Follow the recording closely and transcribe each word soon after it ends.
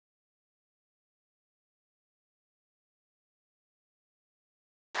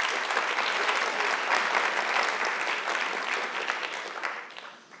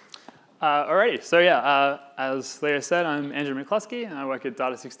Alrighty, so yeah, as Leo said, I'm Andrew McCluskey, and I work at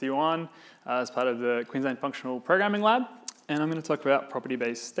Data61 as part of the Queensland Functional Programming Lab, and I'm going to talk about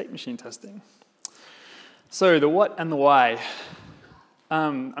property-based state machine testing. So the what and the why.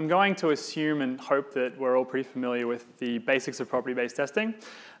 I'm going to assume and hope that we're all pretty familiar with the basics of property-based testing.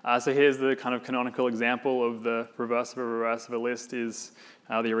 So here's the kind of canonical example of the reverse of a list is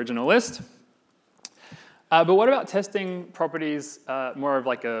the original list. But what about testing properties more of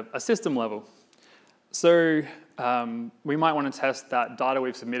like a system level? So we might want to test that data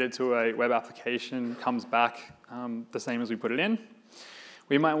we've submitted to a web application comes back the same as we put it in.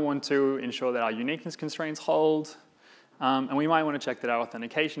 We might want to ensure that our uniqueness constraints hold. And we might want to check that our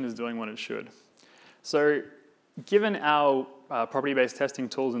authentication is doing what it should. So given our property-based testing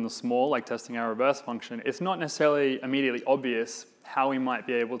tools in the small, like testing our reverse function, it's not necessarily immediately obvious how we might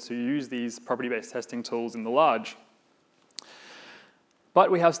be able to use these property-based testing tools in the large.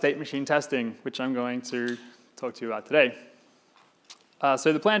 But we have state machine testing, which I'm going to talk to you about today.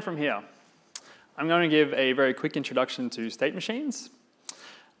 So the plan from here, I'm going to give a very quick introduction to state machines.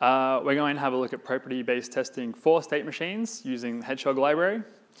 We're going to have a look at property-based testing for state machines using the hedgehog library.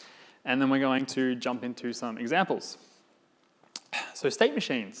 And then we're going to jump into some examples. So state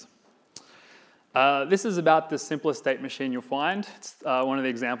machines. This is about the simplest state machine you'll find. It's one of the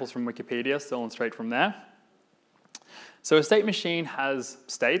examples from Wikipedia, stolen straight from there. So a state machine has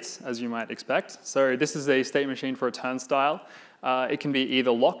states, as you might expect. So this is a state machine for a turnstile. It can be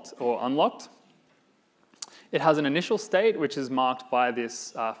either locked or unlocked. It has an initial state, which is marked by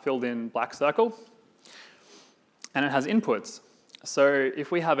this filled-in black circle. And it has inputs. So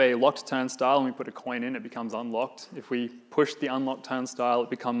if we have a locked turnstile and we put a coin in, it becomes unlocked. If we push the unlocked turnstile, it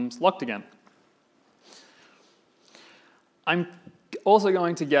becomes locked again. I'm also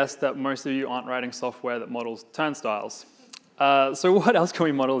going to guess that most of you aren't writing software that models turnstiles. So what else can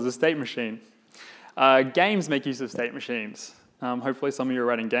we model as a state machine? Games make use of state machines. Hopefully some of you are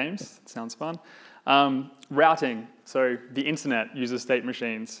writing games. It sounds fun. Routing, so the internet uses state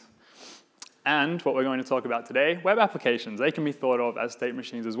machines. And what we're going to talk about today, web applications. They can be thought of as state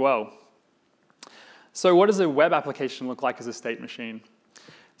machines as well. So what does a web application look like as a state machine?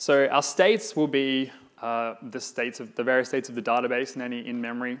 So our states will be the various states of the database and any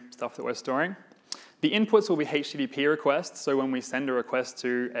in-memory stuff that we're storing. The inputs will be HTTP requests, so when we send a request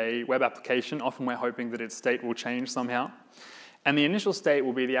to a web application, often we're hoping that its state will change somehow. And the initial state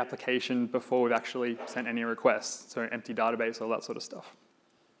will be the application before we've actually sent any requests, so empty database, all that sort of stuff.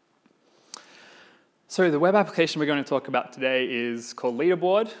 So the web application we're going to talk about today is called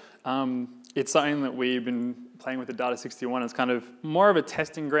Leaderboard. It's something that we've been playing with at Data61 as kind of more of a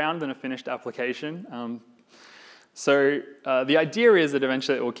testing ground than a finished application. So the idea is that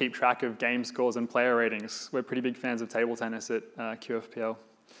eventually it will keep track of game scores and player ratings. We're pretty big fans of table tennis at QFPL.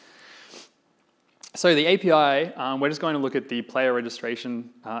 So the API, we're just going to look at the player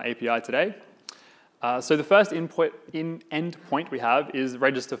registration API today. So the first endpoint we have is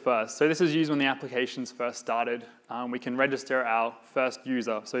register first. So this is used when the application's first started. We can register our first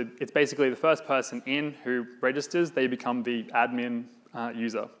user. So it's basically the first person in who registers, they become the admin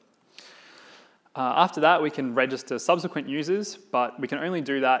user. After that, we can register subsequent users, but we can only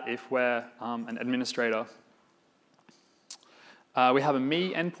do that if we're an administrator. We have a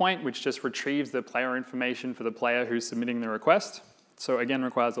me endpoint, which just retrieves the player information for the player who's submitting the request. So again,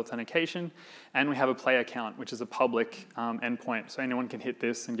 requires authentication. And we have a player count, which is a public endpoint. So anyone can hit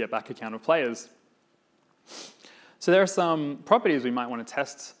this and get back a count of players. So there are some properties we might want to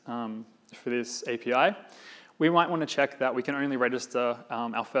test for this API. We might want to check that we can only register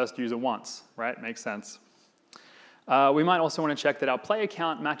our first user once, right? Makes sense. We might also want to check that our player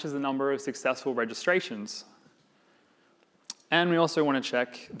count matches the number of successful registrations. And we also want to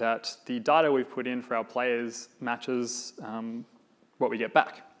check that the data we've put in for our players matches what we get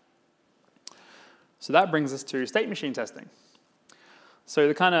back. So that brings us to state machine testing. So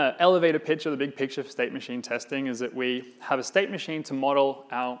the kind of elevator pitch or the big picture for state machine testing is that we have a state machine to model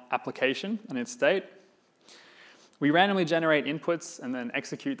our application and its state. We randomly generate inputs and then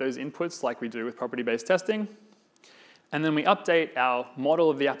execute those inputs like we do with property-based testing. And then we update our model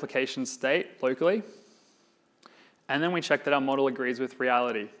of the application state locally. And then we check that our model agrees with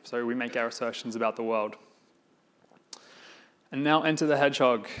reality. So we make our assertions about the world. And now enter the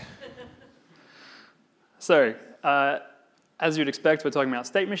hedgehog. So as you'd expect, we're talking about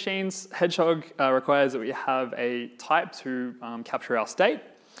state machines. Hedgehog requires that we have a type to capture our state.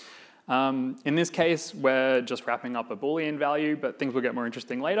 In this case, we're just wrapping up a Boolean value, but things will get more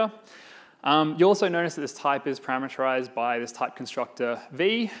interesting later. You'll also notice that this type is parameterized by this type constructor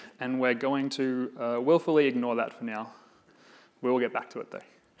v, and we're going to willfully ignore that for now. We will get back to it though.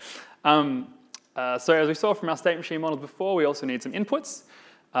 So as we saw from our state machine models before, we also need some inputs.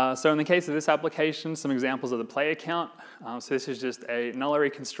 So in the case of this application, some examples of the player count. So this is just a nullary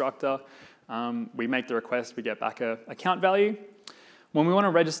constructor. We make the request, we get back a count value. When we want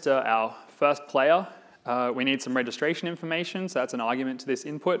to register our first player, we need some registration information, so that's an argument to this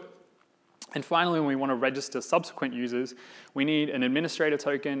input. And finally, when we want to register subsequent users, we need an administrator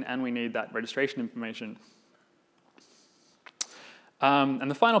token and we need that registration information.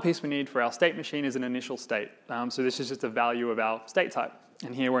 And the final piece we need for our state machine is an initial state. So this is just a value of our state type.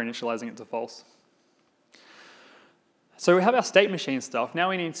 And here we're initializing it to false. So we have our state machine stuff. Now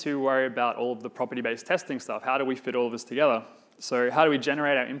we need to worry about all of the property-based testing stuff. How do we fit all of this together? So how do we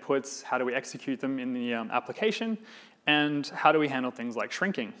generate our inputs? How do we execute them in the application? And how do we handle things like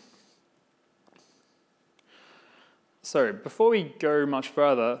shrinking? So before we go much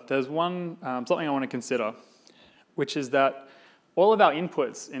further, there's something I want to consider, which is that all of our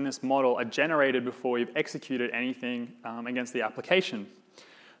inputs in this model are generated before we've executed anything against the application.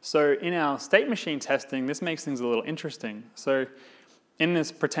 So in our state machine testing, this makes things a little interesting. So in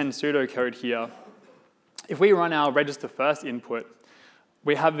this pretend pseudocode here, if we run our register first input,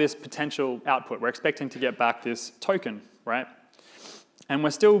 we have this potential output. We're expecting to get back this token, right? And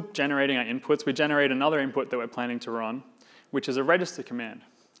we're still generating our inputs. We generate another input that we're planning to run, which is a register command.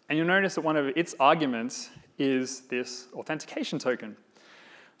 And you'll notice that one of its arguments is this authentication token.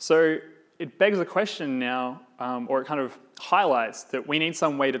 So it begs the question now, or it kind of highlights that we need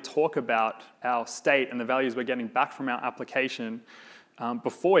some way to talk about our state and the values we're getting back from our application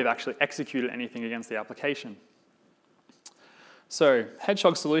before we've actually executed anything against the application. So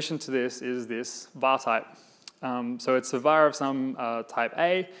Hedgehog's solution to this is this var type. So it's a var of some type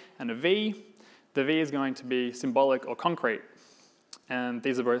A and a V. The V is going to be symbolic or concrete. And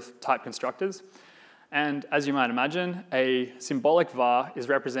these are both type constructors. And as you might imagine, a symbolic var is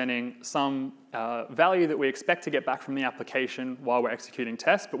representing some value that we expect to get back from the application while we're executing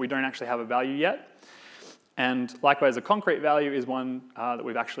tests, but we don't actually have a value yet. And likewise, a concrete value is one that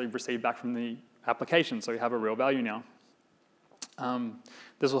we've actually received back from the application, so we have a real value now.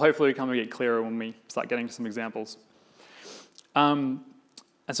 This will hopefully become a bit clearer when we start getting to some examples. And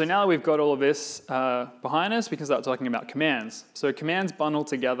so now that we've got all of this behind us, we can start talking about commands. So commands bundle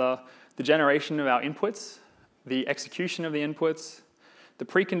together the generation of our inputs, the execution of the inputs, the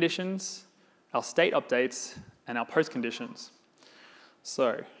preconditions, our state updates, and our postconditions.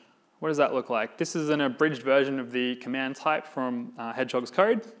 So what does that look like? This is an abridged version of the command type from Hedgehog's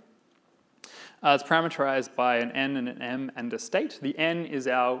code. It's parameterized by an n and an m and a state. The n is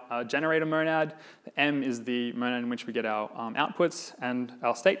our generator monad. The m is the monad in which we get our outputs and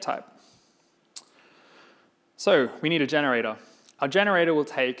our state type. So we need a generator. Our generator will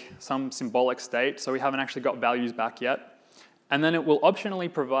take some symbolic state, so we haven't actually got values back yet. And then it will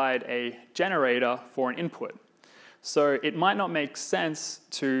optionally provide a generator for an input. So it might not make sense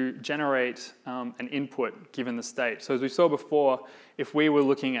to generate an input given the state. So as we saw before, if we were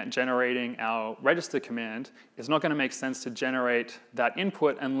looking at generating our register command, it's not going to make sense to generate that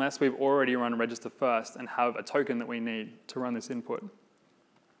input unless we've already run register first and have a token that we need to run this input.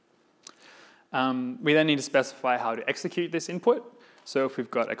 We then need to specify how to execute this input. So if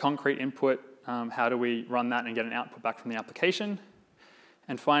we've got a concrete input, how do we run that and get an output back from the application?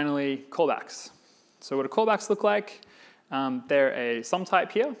 And finally, callbacks. So what do callbacks look like? They're a sum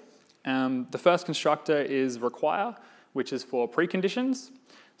type here. The first constructor is require, which is for preconditions.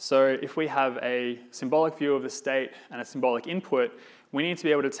 So if we have a symbolic view of the state and a symbolic input, we need to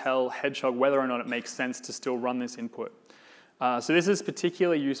be able to tell Hedgehog whether or not it makes sense to still run this input. So this is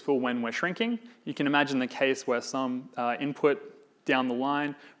particularly useful when we're shrinking. You can imagine the case where some input down the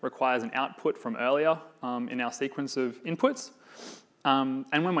line requires an output from earlier in our sequence of inputs. And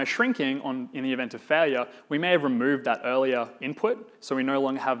when we're shrinking in the event of failure, we may have removed that earlier input, so we no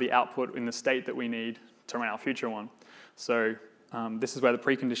longer have the output in the state that we need to run our future one. So this is where the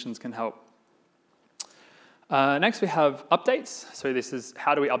preconditions can help. Next we have updates. So this is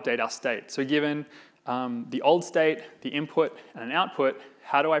how do we update our state. So given the old state, the input, and an output,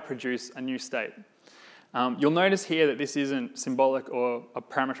 how do I produce a new state? You'll notice here that this isn't symbolic or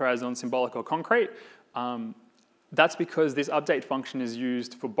parameterized on symbolic or concrete. That's because this update function is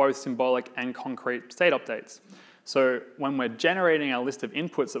used for both symbolic and concrete state updates. So when we're generating our list of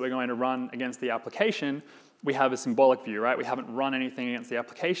inputs that we're going to run against the application, we have a symbolic view, right? We haven't run anything against the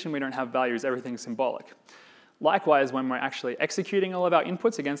application. We don't have values. Everything's symbolic. Likewise, when we're actually executing all of our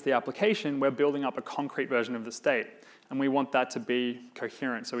inputs against the application, we're building up a concrete version of the state. And we want that to be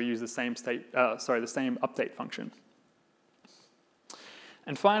coherent. So we use the same same update function.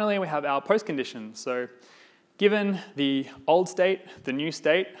 And finally, we have our postconditions. So Given the old state, the new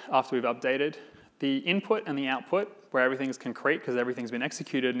state, after we've updated, the input and the output, where everything's concrete because everything's been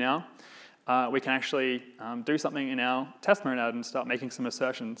executed now, we can actually do something in our test monad and start making some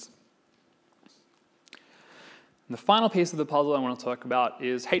assertions. And the final piece of the puzzle I want to talk about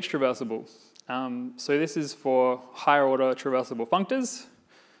is h-traversable. So this is for higher order traversable functors,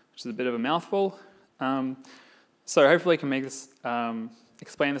 which is a bit of a mouthful. So hopefully I can make this,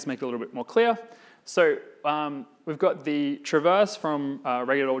 explain this, make it a little bit more clear. So we've got the traverse from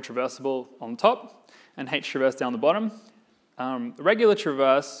regular old traversable on top and h-traverse down the bottom. The regular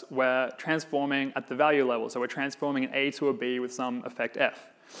traverse, we're transforming at the value level. So we're transforming an A to a B with some effect F.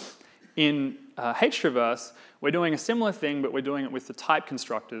 In h-traverse, we're doing a similar thing, but we're doing it with the type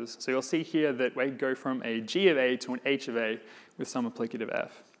constructors. So you'll see here that we go from a G of A to an H of A with some applicative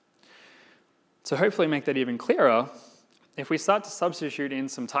F. To hopefully make that even clearer, if we start to substitute in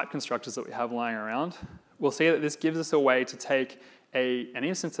some type constructors that we have lying around, we'll see that this gives us a way to take an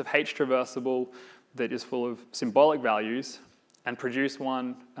instance of h-traversable that is full of symbolic values and produce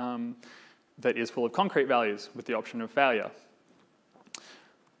one that is full of concrete values with the option of failure.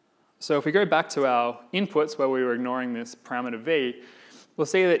 So if we go back to our inputs where we were ignoring this parameter v, we'll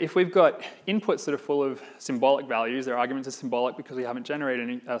see that if we've got inputs that are full of symbolic values, their arguments are symbolic because we haven't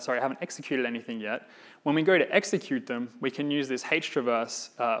haven't executed anything yet. When we go to execute them, we can use this h-traverse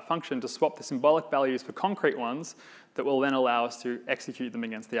function to swap the symbolic values for concrete ones that will then allow us to execute them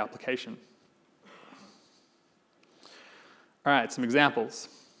against the application. All right, some examples.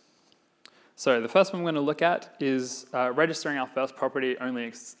 So the first one we're going to look at is registering our first property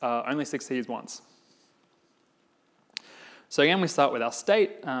only succeeds once. So again, we start with our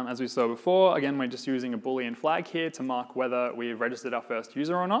state, as we saw before. Again, we're just using a Boolean flag here to mark whether we've registered our first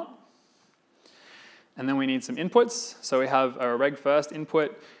user or not. And then we need some inputs. So we have a reg first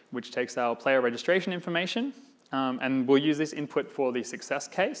input, which takes our player registration information. And we'll use this input for the success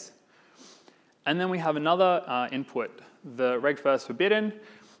case. And then we have another input, the reg first forbidden.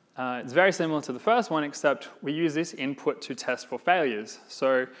 It's very similar to the first one, except we use this input to test for failures.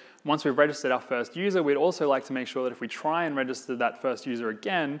 So once we've registered our first user, we'd also like to make sure that if we try and register that first user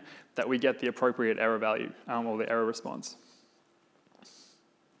again, that we get the appropriate error value or the error response.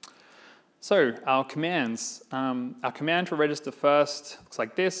 So our commands. Our command to register first looks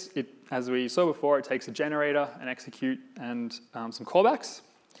like this. As we saw before, it takes a generator, an execute, and some callbacks.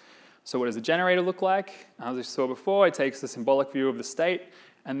 So what does the generator look like? As we saw before, it takes the symbolic view of the state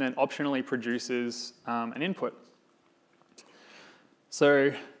and then optionally produces an input.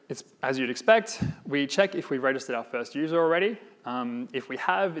 So it's, as you'd expect, we check if we've registered our first user already. If we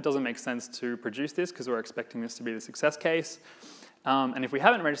have, it doesn't make sense to produce this because we're expecting this to be the success case. And if we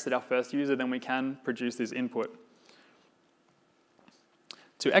haven't registered our first user, then we can produce this input.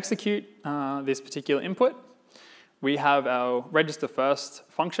 To execute this particular input, we have our register first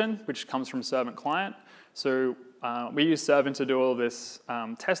function, which comes from servant client. So we use servant to do all of this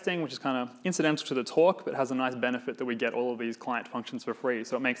testing, which is kind of incidental to the talk, but has a nice benefit that we get all of these client functions for free.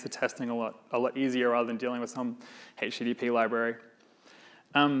 So it makes the testing a lot easier rather than dealing with some HTTP library.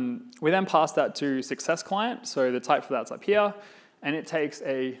 We then pass that to success client. So the type for that's up here. And it takes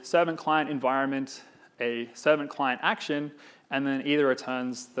a servant client environment, a servant client action, and then either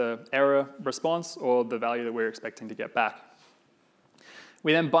returns the error response or the value that we're expecting to get back.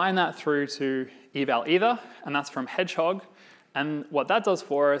 We then bind that through to eval either, and that's from hedgehog. And what that does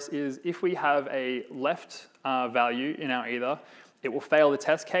for us is if we have a left value in our either, it will fail the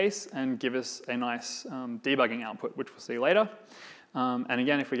test case and give us a nice debugging output, which we'll see later. And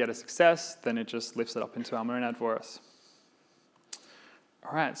again, if we get a success, then it just lifts it up into our monad for us.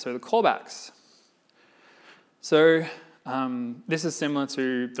 All right, so the callbacks. So this is similar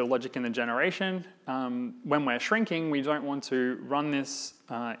to the logic in the generation. When we're shrinking, we don't want to run this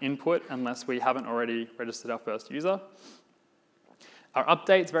input unless we haven't already registered our first user. Our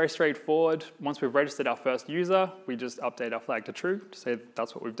update's very straightforward. Once we've registered our first user, we just update our flag to true to say that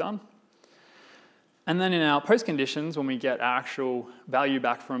that's what we've done. And then in our post conditions, when we get our actual value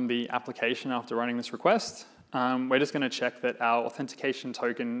back from the application after running this request, we're just going to check that our authentication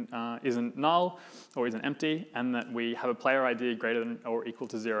token isn't null or isn't empty, and that we have a player ID greater than or equal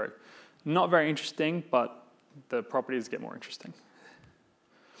to 0. Not very interesting, but the properties get more interesting.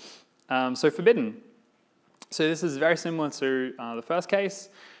 So forbidden. So this is very similar to the first case,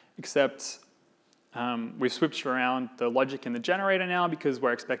 except we've switched around the logic in the generator now because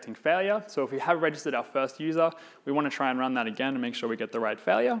we're expecting failure. So if we have registered our first user, we want to try and run that again to make sure we get the right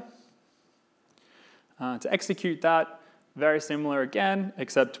failure. To execute that, Very similar again,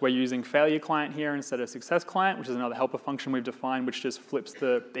 except we're using failure client here instead of success client, which is another helper function we've defined, which just flips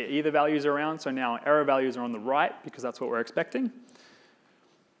the either values around. So now our error values are on the right because that's what we're expecting.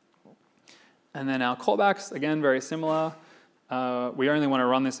 And then our callbacks, again, very similar. We only want to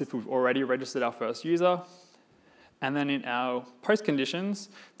run this if we've already registered our first user. And then in our post conditions,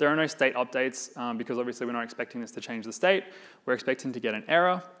 there are no state updates because obviously we're not expecting this to change the state. We're expecting to get an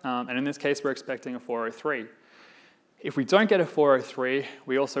error. And in this case, we're expecting a 403. If we don't get a 403,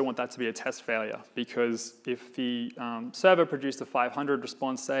 we also want that to be a test failure because if the server produced a 500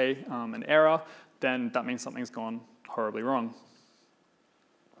 response, say, an error, then that means something's gone horribly wrong.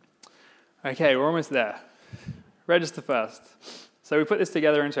 Okay, we're almost there. Register first. So we put this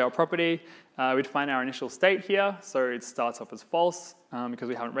together into our property. We define our initial state here, so it starts off as false because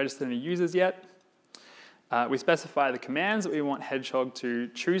we haven't registered any users yet. We specify the commands that we want Hedgehog to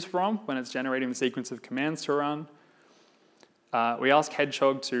choose from when it's generating the sequence of commands to run. We ask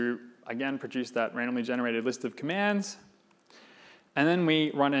Hedgehog to, again, produce that randomly generated list of commands. And then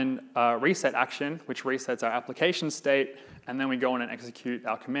we run an reset action, which resets our application state, and then we go on and execute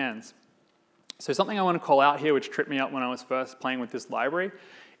our commands. So something I want to call out here, which tripped me up when I was first playing with this library,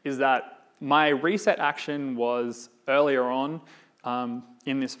 is that my reset action was earlier on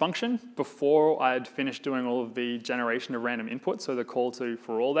in this function before I'd finished doing all of the generation of random input, so the call to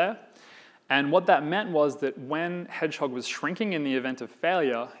for all there. And what that meant was that when Hedgehog was shrinking in the event of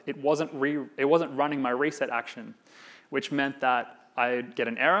failure, it wasn't running my reset action, which meant that I'd get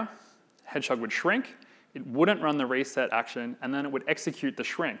an error, Hedgehog would shrink, it wouldn't run the reset action, and then it would execute the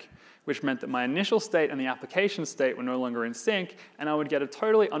shrink, which meant that my initial state and the application state were no longer in sync, and I would get a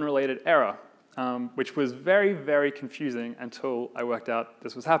totally unrelated error, which was very, very confusing until I worked out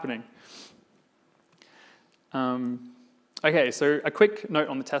this was happening. Okay, so a quick note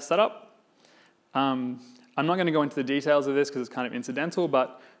on the test setup. I'm not going to go into the details of this because it's kind of incidental,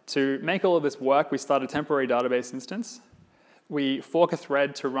 but to make all of this work, we start a temporary database instance. We fork a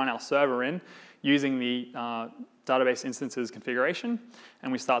thread to run our server in using the database instances configuration,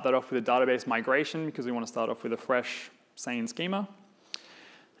 and we start that off with a database migration because we want to start off with a fresh, sane schema.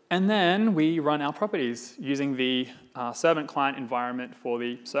 And then we run our properties using the servant client environment for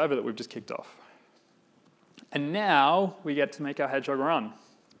the server that we've just kicked off. And now we get to make our Hedgehog run.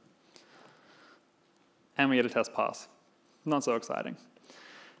 And we get a test pass. Not so exciting.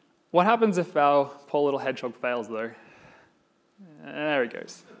 What happens if our poor little Hedgehog fails, though? There he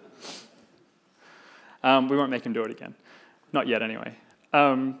goes. We won't make him do it again. Not yet, anyway.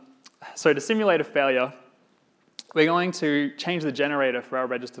 So to simulate a failure, we're going to change the generator for our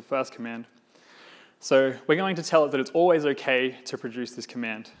register first command. So we're going to tell it that it's always OK to produce this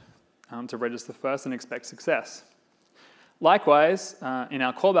command, to register first and expect success. Likewise, in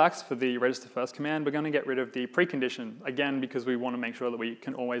our callbacks for the register first command, we're going to get rid of the precondition, again, because we want to make sure that we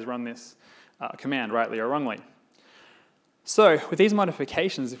can always run this command rightly or wrongly. So with these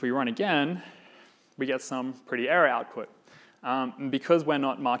modifications, if we run again, we get some pretty error output. And because we're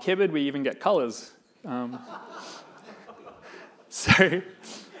not Mark-Hibbard, we even get colors. So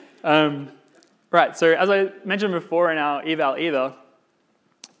as I mentioned before in our eval either,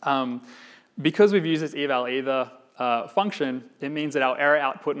 because we've used this eval either function, it means that our error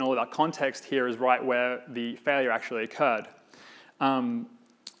output and all of our context here is right where the failure actually occurred,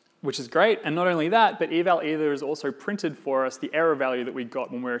 which is great. And not only that, but eval either is also printed for us the error value that we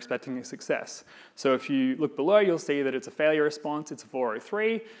got when we were expecting a success. So if you look below, you'll see that it's a failure response, it's a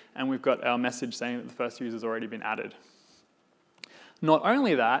 403, and we've got our message saying that the first user's already been added. Not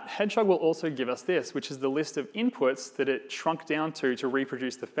only that, Hedgehog will also give us this, which is the list of inputs that it shrunk down to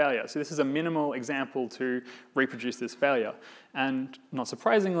reproduce the failure. So this is a minimal example to reproduce this failure. And not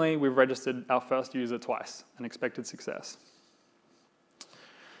surprisingly, we've registered our first user twice and expected success.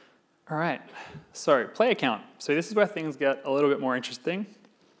 All right, so player count. So this is where things get a little bit more interesting.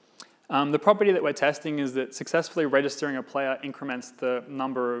 The property that we're testing is that successfully registering a player increments the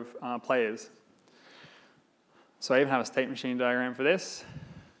number of players. So I even have a state machine diagram for this.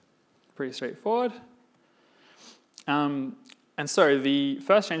 Pretty straightforward. And so the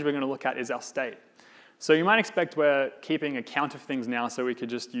first change we're going to look at is our state. So you might expect we're keeping a count of things now, so we could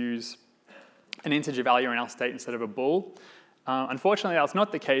just use an integer value in our state instead of a bool. Unfortunately, that's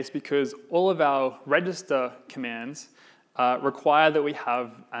not the case because all of our register commands require that we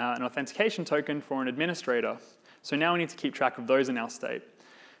have an authentication token for an administrator. So now we need to keep track of those in our state.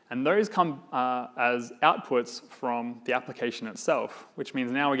 And those come as outputs from the application itself, which means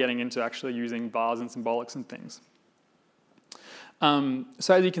now we're getting into actually using bars and symbolics and things.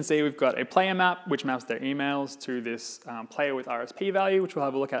 So as you can see, we've got a player map, which maps their emails to this player with RSP value, which we'll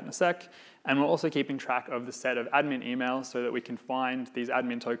have a look at in a sec. And we're also keeping track of the set of admin emails so that we can find these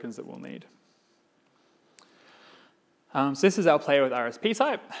admin tokens that we'll need. So this is our player with RSP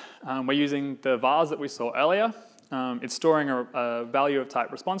type. We're using the vars that we saw earlier. It's storing a value of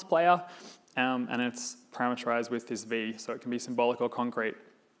type response player, and it's parameterized with this v, so it can be symbolic or concrete.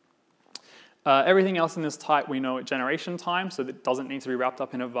 Everything else in this type we know at generation time, so that doesn't need to be wrapped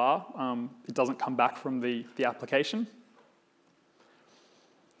up in a var. It doesn't come back from the application.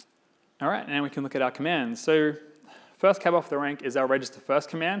 All right, and we can look at our commands. So first cab off the rank is our register first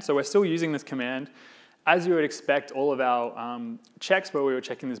command. So we're still using this command. As you would expect, all of our checks where we were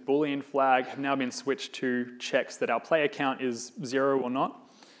checking this Boolean flag have now been switched to checks that our player count is 0 or not.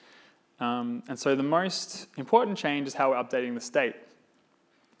 And so the most important change is how we're updating the state.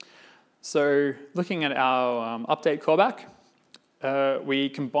 So looking at our update callback, we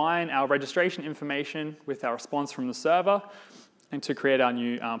combine our registration information with our response from the server and to create our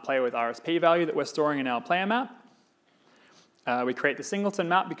new player with RSP value that we're storing in our player map. We create the singleton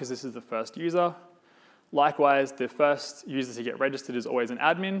map because this is the first user. Likewise, the first user to get registered is always an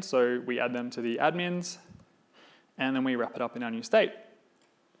admin, so we add them to the admins, and then we wrap it up in our new state.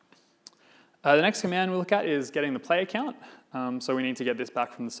 The next command we look at is getting the player count. So we need to get this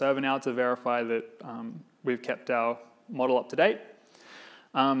back from the server now to verify that we've kept our model up to date.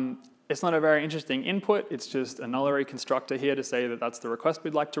 It's not a very interesting input. It's just a nullary constructor here to say that that's the request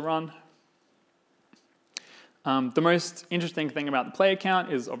we'd like to run. The most interesting thing about the player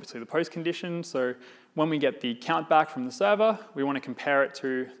count is obviously the post condition. So when we get the count back from the server, we want to compare it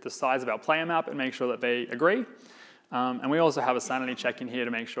to the size of our player map and make sure that they agree. And we also have a sanity check in here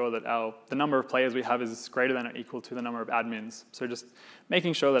to make sure that the number of players we have is greater than or equal to the number of admins. So just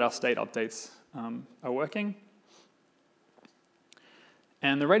making sure that our state updates are working.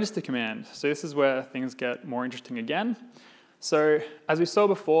 And the register command. So this is where things get more interesting again. So as we saw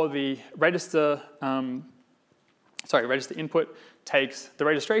before, the register input takes the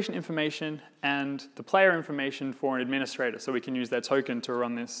registration information and the player information for an administrator. So we can use their token to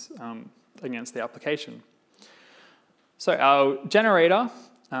run this against the application. So our generator,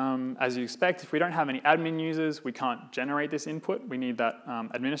 as you expect, if we don't have any admin users, we can't generate this input. We need that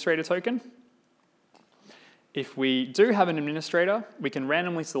administrator token. If we do have an administrator, we can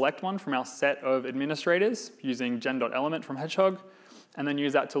randomly select one from our set of administrators using gen.element from hedgehog, and then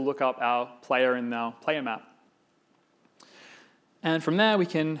use that to look up our player in our player map. And from there, we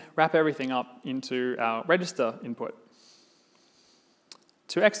can wrap everything up into our register input.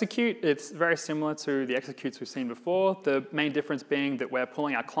 To execute, it's very similar to the executes we've seen before, the main difference being that we're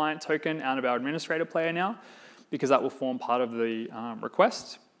pulling our client token out of our administrator player now, because that will form part of the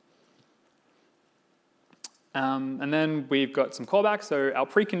request. And then we've got some callbacks. So our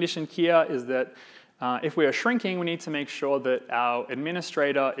precondition here is that if we are shrinking, we need to make sure that our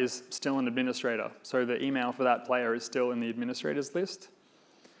administrator is still an administrator. So the email for that player is still in the administrators list.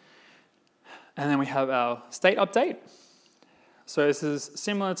 And then we have our state update. So this is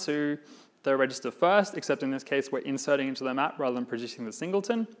similar to the register first, except in this case, we're inserting into the map rather than producing the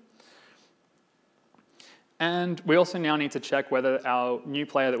singleton. And we also now need to check whether our new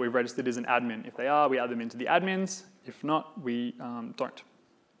player that we've registered is an admin. If they are, we add them into the admins. If not, we don't.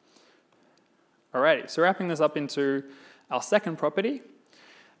 Alrighty, so wrapping this up into our second property,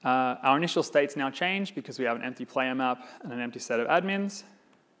 our initial state's now changed because we have an empty player map and an empty set of admins.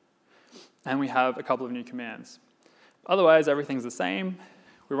 And we have a couple of new commands. Otherwise, everything's the same.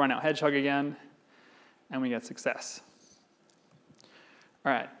 We run our hedgehog again, and we get success.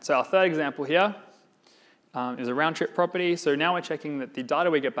 All right, so our third example here is a round trip property. So now we're checking that the data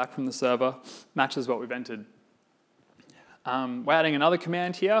we get back from the server matches what we've entered. We're adding another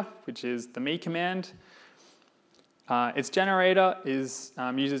command here, which is the me command. Its generator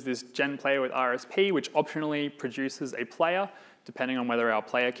uses this gen player with RSP, which optionally produces a player, depending on whether our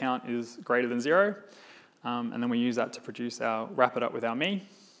player count is greater than 0. And then we use that to produce wrap it up with our me.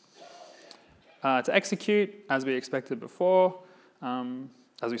 To execute, as we expected before,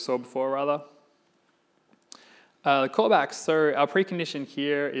 as we saw before rather. The callbacks, so our precondition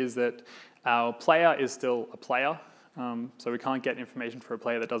here is that our player is still a player. So we can't get information for a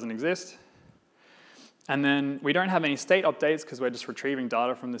player that doesn't exist. And then we don't have any state updates because we're just retrieving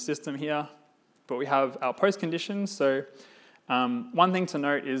data from the system here. But we have our post conditions. So one thing to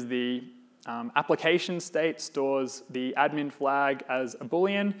note is the application state stores the admin flag as a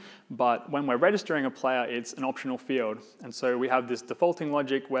Boolean, but when we're registering a player, it's an optional field. And so we have this defaulting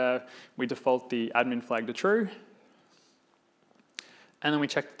logic where we default the admin flag to true. And then we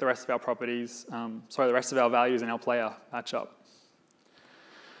check the rest of our properties, the rest of our values in our player match up.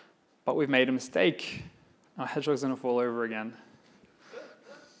 but we've made a mistake. Our hedgehog's gonna fall over again.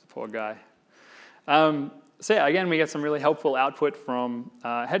 Poor guy. So yeah, again, we get some really helpful output from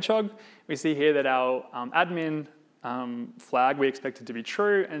hedgehog. We see here that our admin flag we expected to be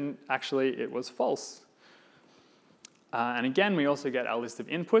true, and actually it was false. And again, we also get our list of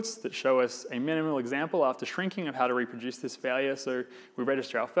inputs that show us a minimal example after shrinking of how to reproduce this failure. So we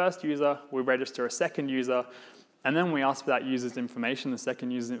register our first user, we register a second user, and then we ask for that user's information, the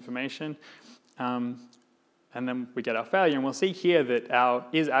second user's information, and then we get our failure. And we'll see here that our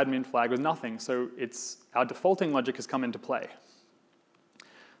isAdmin flag was nothing. So our defaulting logic has come into play.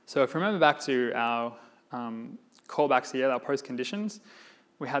 So if you remember back to our callbacks here, our post conditions,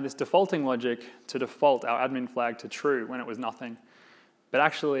 we had this defaulting logic to default our admin flag to true when it was nothing. But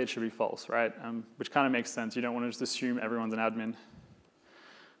actually, it should be false, right? Which kind of makes sense. You don't want to just assume everyone's an admin.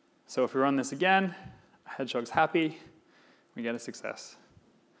 So if we run this again, hedgehog's happy, we get a success.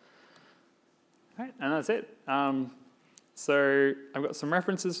 All right, and that's it. So I've got some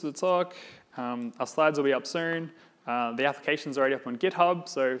references for the talk. Our slides will be up soon. The application's already up on GitHub,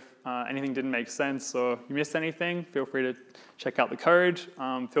 so if anything didn't make sense or you missed anything, feel free to check out the code.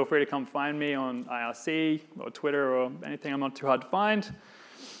 Feel free to come find me on IRC or Twitter or anything. I'm not too hard to find.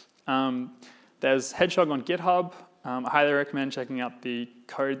 There's Hedgehog on GitHub. I highly recommend checking out the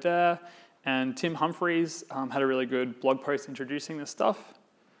code there. And Tim Humphreys had a really good blog post introducing this stuff.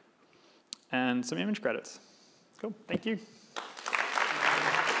 And some image credits. Cool, thank you.